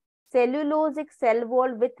ಅಲ್ಜಿನ್, ಸೆಲ್ಯುಲೋಸಿಕ್ cell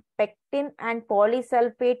wall with pectin and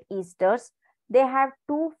ಪಾಲಿಸಲ್ಫೇಟ್ ಈಸ್ಟರ್ಸ್. They have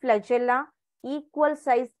 2 flagella equal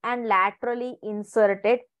size and laterally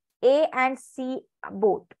inserted. A and C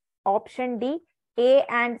both. Option D, A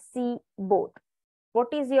and C both.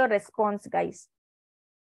 What is your response, guys?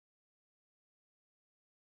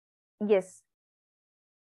 Yes.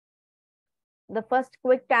 The first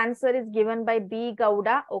quick answer is given by B.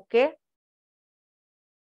 Gowda. Okay.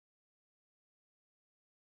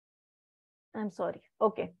 I'm sorry.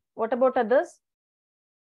 Okay. What about others?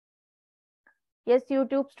 Yes,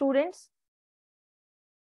 YouTube students.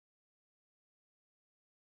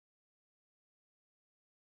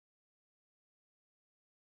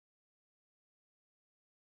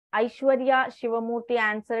 Aishwarya Shivamurthy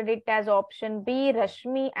answered it as option B.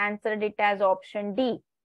 Rashmi answered it as option D.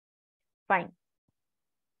 Fine.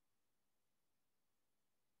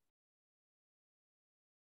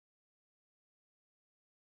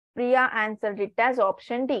 Priya answered it as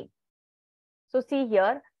option D. So see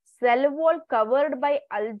here, cell wall covered by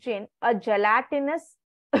algin, a gelatinous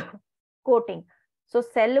coating. So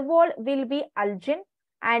cell wall will be algin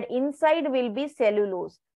and inside will be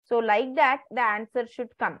cellulose. So like that, the answer should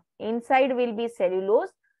come. Inside will be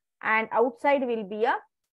cellulose and outside will be a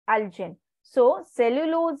algin. So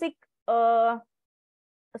cellulosic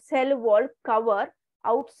cell wall cover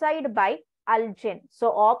outside by algin. So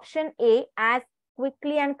option A, as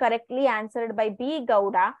quickly and correctly answered by B.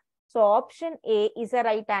 Gowda. So option A is a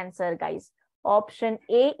right answer, guys. Option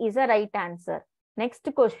A is a right answer. Next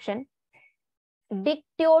question.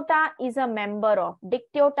 Dictyota is a member of.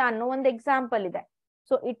 Dictyota no one example ide.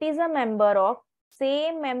 So it is a member of,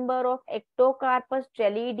 same member of Ectocarpus,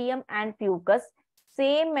 Gelidium and Fucus,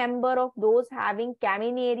 same member of those having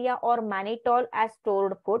Caminaria or mannitol as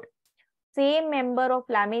stored food, same member of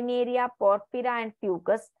Laminaria, Porphyra and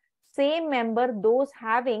Fucus, same member those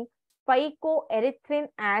having phycoerythrin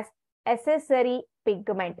as accessory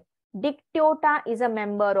pigment. Dictyota is a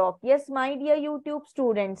member of. Yes, my dear YouTube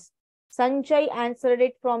students. Sanjay answered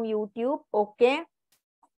it from YouTube. Okay.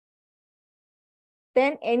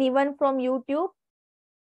 Then anyone from YouTube?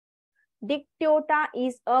 Dictyota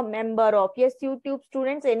is a member of. Yes, YouTube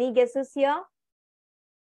students, any guesses here?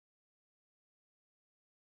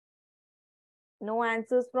 No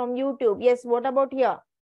answers from YouTube. Yes, what about here?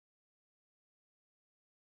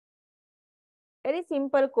 Very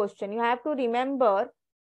simple question. You have to remember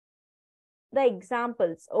the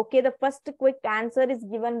examples. Okay, the first quick answer is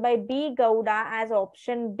given by B. Gowda as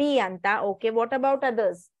option B, Anta. Okay, what about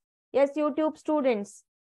others? Yes, YouTube students.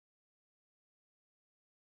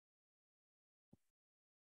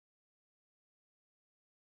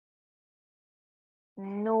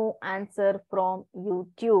 No answer from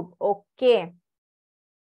YouTube. Okay.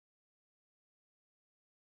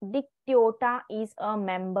 Dictyota is a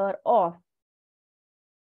member of.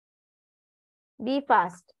 Be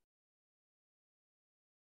fast.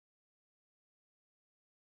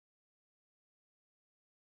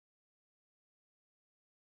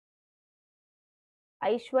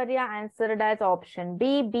 Aishwarya answered as option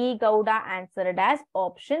B. B. Gowda answered as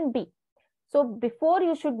option B. So before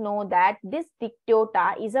you should know that this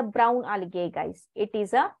Dictyota is a brown algae, guys. It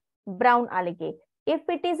is a brown algae. If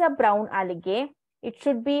it is a brown algae, it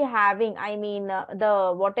should be having,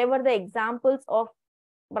 the whatever the examples of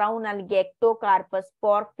brown algae, Ectocarpus,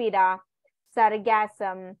 Porphyra,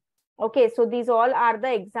 Sargassum. Okay, so these all are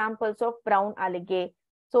the examples of brown algae.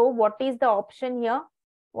 So what is the option here?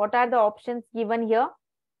 What are the options given here?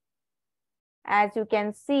 As you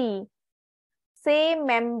can see, same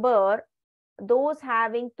member, those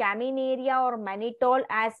having Caminaria or mannitol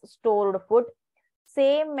as stored food.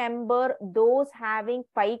 Same member, those having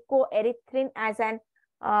phycoerythrin as an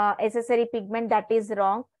accessory pigment. That is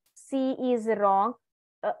wrong. C is wrong.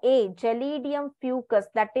 A, Gelidium fucus,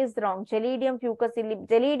 that is wrong. Gelidium fucus,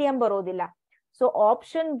 Gelidium barodilla. So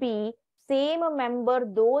option B, same member,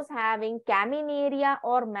 those having Caminaria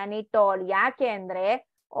or mannitol. Yake andre,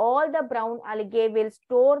 all the brown algae will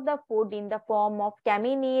store the food in the form of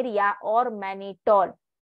Caminaria or mannitol.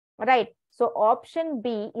 Right. So option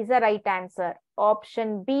B is a right answer.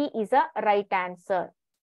 Option B is a right answer.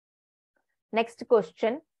 Next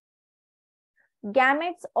question.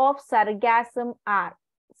 Gametes of sargassum are.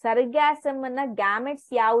 Sargassum na gametes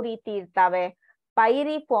yav reeti irtave?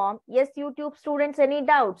 Pyriform. Yes, YouTube students, any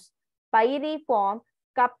doubts? Pyriform,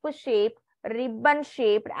 cup shaped, ribbon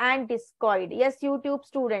shaped and discoid. Yes, YouTube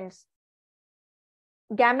students.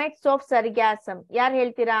 Gametes of sargassum. Yaar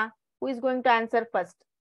heltira? Who is going to answer first?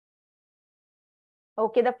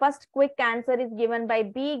 Okay, the first quick answer is given by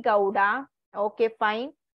B. Gowda. Okay,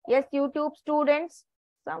 fine. Yes, YouTube students.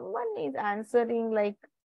 Someone is answering like,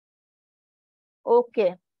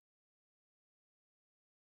 okay.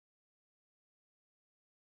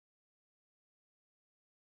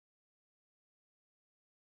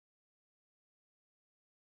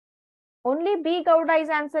 Only B. Gowda is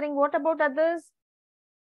answering. What about others?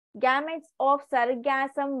 Gametes of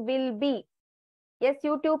sargassum will be. Yes,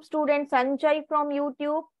 YouTube student Sanjay from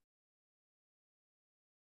YouTube.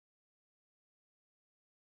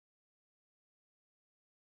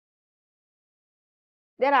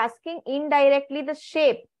 They're asking indirectly the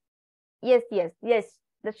shape. Yes,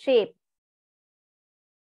 the shape.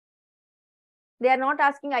 They are not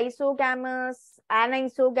asking isogamous,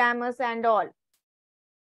 anisogamous and all.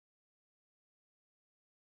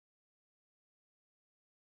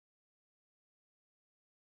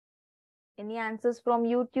 Any answers from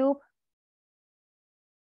YouTube?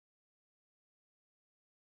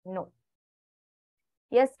 No.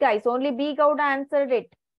 Yes, guys, only B. Gowda answered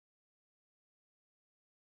it.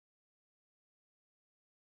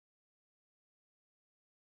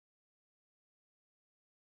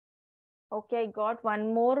 Okay, I got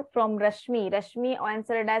one more from Rashmi. Rashmi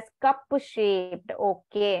answered as cup shaped.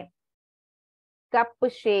 Okay. Cup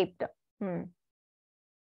shaped.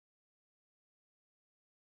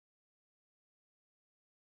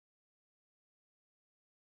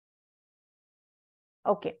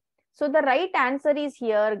 Okay. So the right answer is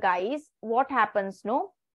here, guys. What happens,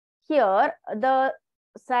 no? Here, the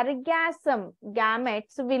sargassum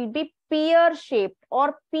gametes will be pear-shaped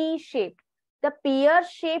or pea-shaped. The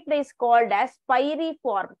pear-shaped is called as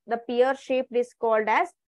pyriform. The pear-shaped is called as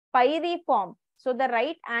pyriform. So the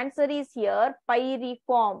right answer is here,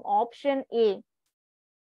 pyriform. Option A.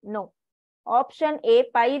 No. Option A,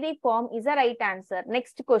 pyriform is the right answer.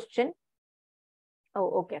 Next question.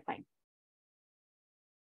 Oh, okay, fine.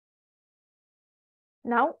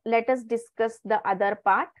 Now, let us discuss the other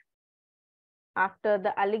part. After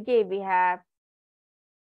the algae, we have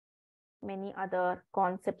many other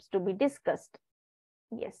concepts to be discussed.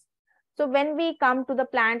 Yes. So when we come to the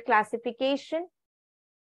plant classification,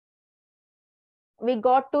 we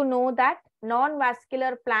got to know that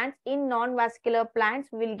non-vascular plants, in non-vascular plants,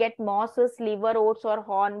 we will get mosses, liverworts or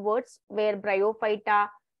hornworts, where bryophyta,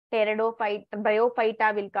 pteridophyta,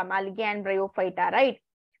 bryophyta will come, algae and bryophyta, right?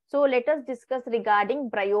 So let us discuss regarding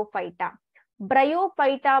Bryophyta.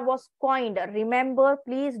 Bryophyta was coined. Remember,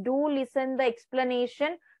 please do listen the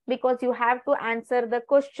explanation because you have to answer the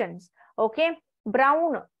questions. Okay.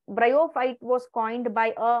 Bryophyte was coined by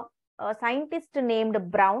a scientist named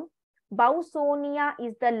Brown. Bausonia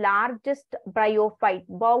is the largest bryophyte.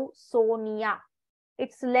 Bausonia.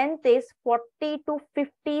 Its length is 40 to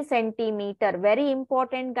 50 centimeter. Very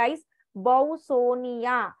important, guys.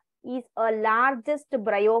 Bausonia is a largest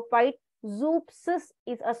bryophyte. Zoopsis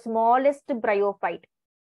is a smallest bryophyte.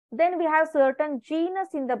 Then we have certain genus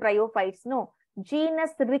in the bryophytes. No,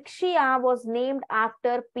 genus Rixia was named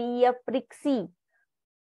after P.F. Rixey.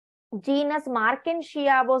 Genus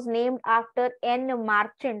Markensia was named after N.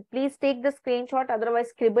 Marchant. Please take the screenshot, otherwise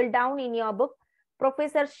scribble down in your book.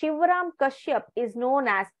 Professor Shivram Kashyap is known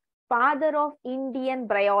as father of Indian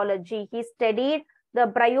bryology. He studied the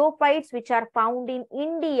bryophytes which are found in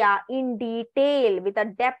India in detail with a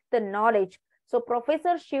depth knowledge. So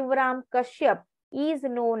Professor Shivram Kashyap is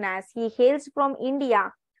known as, he hails from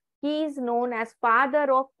India. He is known as father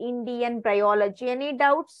of Indian bryology. Any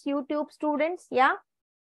doubts, YouTube students? Yeah.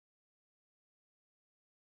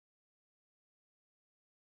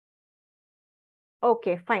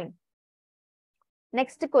 Okay, fine.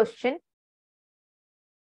 Next question.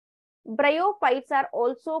 Bryophytes are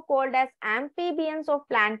also called as amphibians of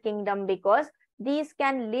plant kingdom because these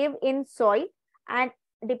can live in soil and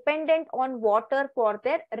dependent on water for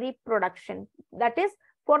their reproduction. That is,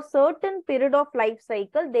 for certain period of life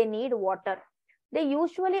cycle, they need water. They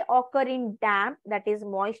usually occur in damp, that is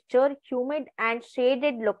moisture, humid and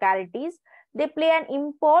shaded localities. They play an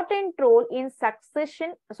important role in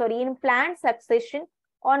plant succession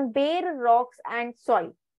on bare rocks and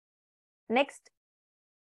soil. Next,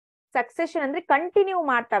 succession andre continue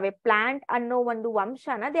ಮಾಡ್ತವೆ plant ಅನ್ನೋ ಒಂದು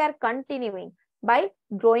ವಂಶನ they are continuing by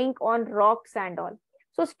growing on rocks and all.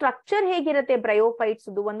 So structure ಹೇಗಿರುತ್ತೆ bryophytes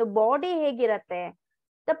ಒಂದು body ಹೇಗಿರುತ್ತೆ?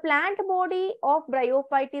 The plant body of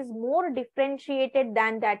bryophyte is more differentiated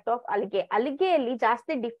than that of algae. Algae ಅಲ್ಲಿ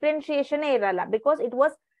ಜಾಸ್ತಿ differentiation ಇರಲ್ಲ because it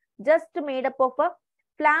was just made up of a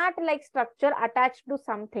flat like structure attached to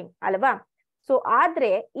something ಅಲ್ವಾ? So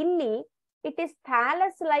ಆದ್ರೆ ಇಲ್ಲಿ it is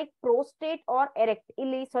thallus like prostrate or erect.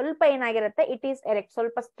 ಇಲ್ಲಿ ಸ್ವಲ್ಪ ಏನಾಗಿರುತ್ತೆ, it is erect,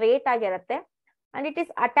 ಸ್ವಲ್ಪ straight ಆಗಿರುತ್ತೆ and it is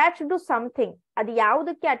attached to something. ಅದು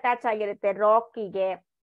ಯಾವುದಕ್ಕೆ ಅಟ್ಯಾಚ್ ಆಗಿರುತ್ತೆ? ರಾಕಿಗೆ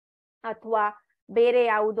ಅಥವಾ ಬೇರೆ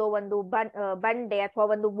ಯಾವುದೋ ಒಂದು ಬಂಡೆ ಅಥವಾ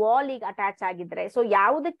ಒಂದು ವಾಲಿಗೆ ಅಟ್ಯಾಚ್ ಆಗಿದ್ರೆ, ಸೊ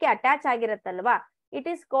ಯಾವುದಕ್ಕೆ attach ಆಗಿರುತ್ತಲ್ವಾ, it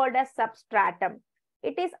is called as substratum.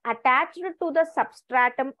 It is attached to the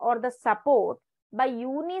substratum or the support by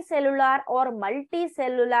unicellular or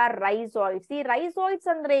multicellular rhizoids. ಈ rhizoids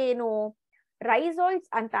ಅಂದ್ರೆ ಏನು? Rhizoids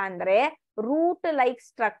ಅಂತ ಅಂದ್ರೆ root like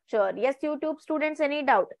structure. Yes, YouTube students, any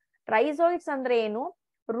doubt? Rhizoids ಅಂದ್ರೆ ಏನು?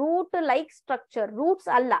 Root like structure. Roots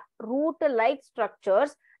ಅಲ್ಲ, root like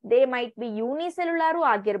structures. They might be unicellular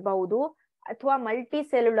ಆಗಿರಬಹುದು ಅಥವಾ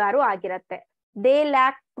multicellular ಆಗಿರುತ್ತೆ. They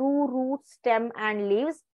lack true root, stem and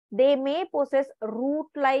leaves. They may possess root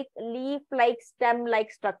like, leaf like, stem like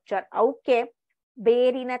structure. Okay,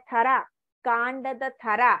 ಬೇರಿನ ಥರ, ಕಾಂಡದ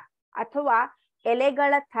ಥರ ಅಥವಾ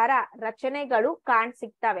ಎಲೆಗಳ ಥರ ರಚನೆಗಳು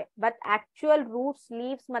ಕಾಣಿಸಿಕ್ತವೆ, ಬಟ್ ಆಕ್ಚುಯಲ್ ರೂಟ್ಸ್,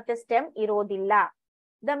 ಲೀವ್ಸ್ ಮತ್ತೆ ಸ್ಟೆಮ್ ಇರೋದಿಲ್ಲ.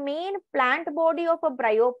 The main plant body of a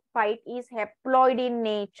bryophyte is haploid in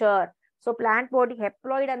nature. So plant body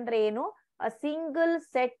haploid ಅಂದ್ರೆ ಏನು? A single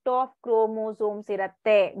set of chromosomes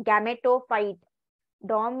ಇರುತ್ತೆ. Gametophyte.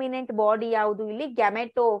 Dominant body ಯಾವುದು ಇಲ್ಲಿ?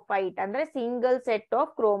 Gametophyte ಅಂದ್ರೆ single set of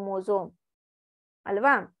chromosome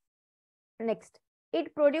ಅಲ್ವಾ? Next, it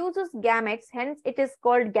produces gametes, hence it is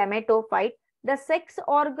called gametophyte. The sex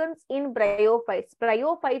organs in bryophytes.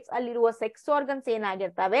 Bryophytes ಅಲ್ಲಿರುವ sex organs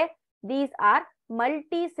ಏನಾಗಿರ್ತವೆ? These are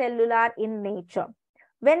multicellular in nature.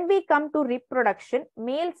 When we come to reproduction,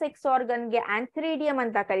 male sex organ ಗೆ antheridium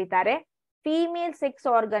ಅಂತ ಕರೀತಾರೆ, female sex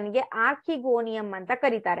organ ಗೆ archegonium ಅಂತ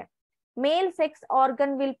ಕರೀತಾರೆ. Male sex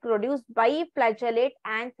organ will produce biflagellate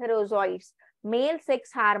antherozoids. Male sex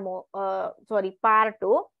part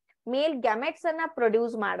mail gametes ಅನ್ನ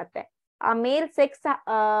produce ಮಾಡುತ್ತೆ. ಆ ಮೇಲ್ sex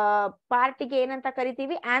ಪಾರ್ಟಿಗೆ ಏನಂತ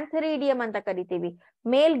ಕರಿತೀವಿ? ಆಂಥೆರಿಡಿಯಂ ಅಂತ ಕರಿತೀವಿ.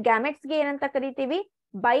 ಮೇಲ್ ಗ್ಯಾಮೆಟ್ಸ್ ಗೆ ಏನಂತ ಕರಿತೀವಿ?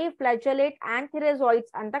 ಬೈಫ್ಲಜಲೇಟ್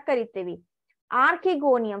ಆಂಥೆರಜಾಯ್ಡ್ಸ್ ಅಂತ ಕರಿತೀವಿ.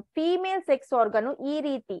 ಆರ್ಕಿಗೋನಿಯಂ ಫೀಮೇಲ್ ಸೆಕ್ಸ್ ಆರ್ಗನ್ ಈ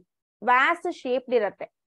ರೀತಿ ವ್ಯಾಸ್ ಶೇಪ್ಡ್ ಇರುತ್ತೆ.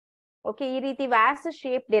 ಓಕೆ, ಈ ರೀತಿ ವ್ಯಾಸ್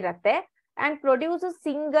ಶೇಪ್ಡ್ ಇರುತ್ತೆ ಅಂಡ್ ಪ್ರೊಡ್ಯೂಸಸ್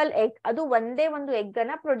ಸಿಂಗಲ್ ಎಗ್. ಅದು ಒಂದೇ ಒಂದು ಎಗ್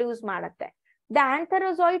ಅನ್ನ ಪ್ರೊಡ್ಯೂಸ್ ಮಾಡುತ್ತೆ. The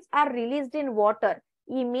ಆಂಥೆರಜಾಯ್ಡ್ಸ್ R released in water.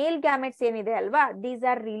 ಈ ಮೇಲ್ ಗ್ಯಾಮೆಟ್ಸ್ ಏನಿದೆ ಅಲ್ವಾ, these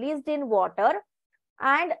are released in water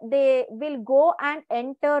and they will go and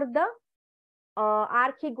enter the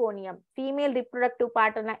archegonium. Female reproductive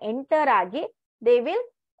part ಅನ್ನ ಎಂಟರ್ ಆಗಿ they will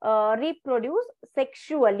reproduce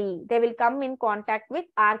sexually. They will come in contact with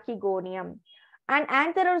archegonium. And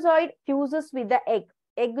antherozoid fuses with the egg.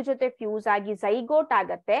 Egg ಜೊತೆ fuse ಆಗಿ zygote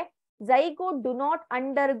ಆಗತ್ತೆ. Zygote do not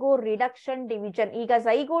undergo reduction division. ಈಗ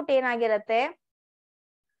zygote ಏನಾಗಿರತ್ತೆ,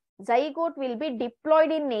 zygote will be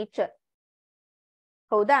diploid in nature.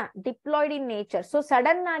 ಹೌದಾ, diploid in nature. So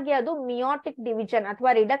sudden ಆಗಿ ಅದು meiotic division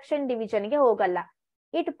ಅಥವಾ reduction division ಗೆ ಹೋಗಲ್ಲ.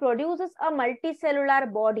 It produces a multi cellular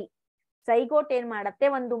body. Zygote ಏನ್ ಮಾಡತ್ತೆ,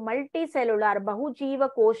 ಒಂದು ಮಲ್ಟಿ ಸೆಲ್ಯುಲಾರ್ ಬಹುಜೀವ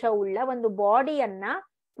ಕೋಶವುಳ್ಳ ಒಂದು ಬಾಡಿಯನ್ನ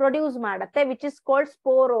ಪ್ರೊಡ್ಯೂಸ್ ಮಾಡತ್ತೆ, which is called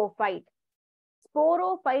sporophyte.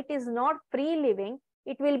 Sporophyte is not free living.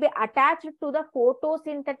 It will be attached to the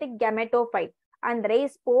photosynthetic gametophyte. ಅಂದ್ರೆ ಈ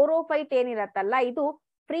ಸ್ಪೋರೋಫೈಟ್ ಏನಿರತ್ತಲ್ಲ, ಇದು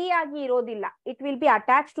ಫ್ರೀ ಆಗಿ ಇರೋದಿಲ್ಲ. It will be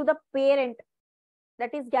attach to the parent,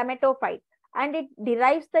 that is gametophyte, and it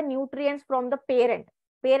derives the nutrients from the parent.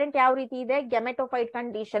 Parent ಯಾವ ರೀತಿ ಇದೆ, gametophyte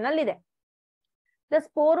condition ಅಲ್ಲಿ ಇದೆ. The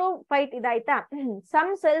sporophyte ಇದಾಯ್ತಾ.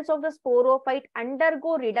 Some cells of the sporophyte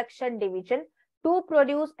undergo reduction division to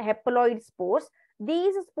produce ಹೆಪಲಾಯ್ಡ್ spores.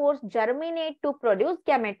 These spores germinate to produce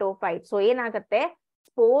gametophyte. So ಏನಾಗುತ್ತೆ,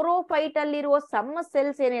 sporophyte ಅಲ್ಲಿರುವ some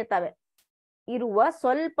cells ಏನಿರ್ತವೆ, ಇರುವ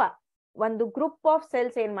ಸ್ವಲ್ಪ ಒಂದು ಗ್ರೂಪ್ ಆಫ್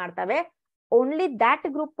ಸೆಲ್ಸ್ ಏನ್ ಮಾಡ್ತವೆ, only that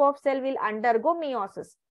group of cell will undergo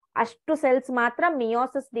meiosis. ಅಷ್ಟು cells ಮಾತ್ರ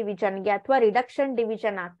meiosis ಡಿವಿಷನ್ಗೆ ಅಥವಾ ರಿಡಕ್ಷನ್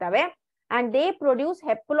ಡಿವಿಷನ್ ಆಗ್ತವೆ. ಅಂಡ್ ದೇ ಪ್ರೊಡ್ಯೂಸ್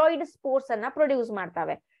ಹೆಪಲಾಯ್ಡ್ ಸ್ಪೋರ್ಸ್ ಅನ್ನ ಪ್ರೊಡ್ಯೂಸ್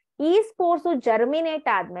ಮಾಡ್ತವೆ. ಈ ಸ್ಪೋರ್ಸ್ ಜರ್ಮಿನೇಟ್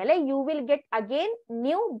ಆದ್ಮೇಲೆ you will get again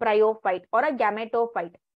new bryophyte R a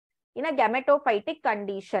gametophyte in a gametophytic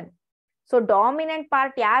condition. So dominant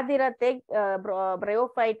part ಯಾವ್ದಿರತ್ತೆ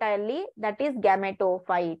bryophyte ಅಲ್ಲಿ, that is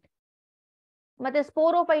gametophyte. ಮತ್ತೆ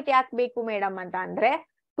sporophyte ಯಾಕೆ ಬೇಕು ಮೇಡಮ್ ಅಂತ ಅಂದ್ರೆ,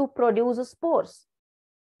 ಟು ಪ್ರೊಡ್ಯೂಸ್ ಸ್ಪೋರ್ಸ್.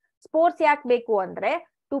 ಸ್ಪೋರ್ಸ್ ಯಾಕೆ ಬೇಕು ಅಂದ್ರೆ,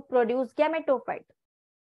 to produce gametophyte,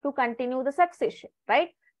 to continue the succession,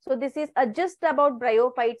 right? So this is a gist about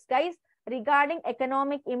bryophytes, guys. Regarding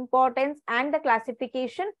economic importance and the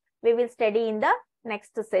classification, we will study in the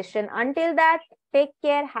next session. Until that, take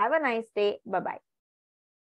care. Have a nice day. Bye-bye.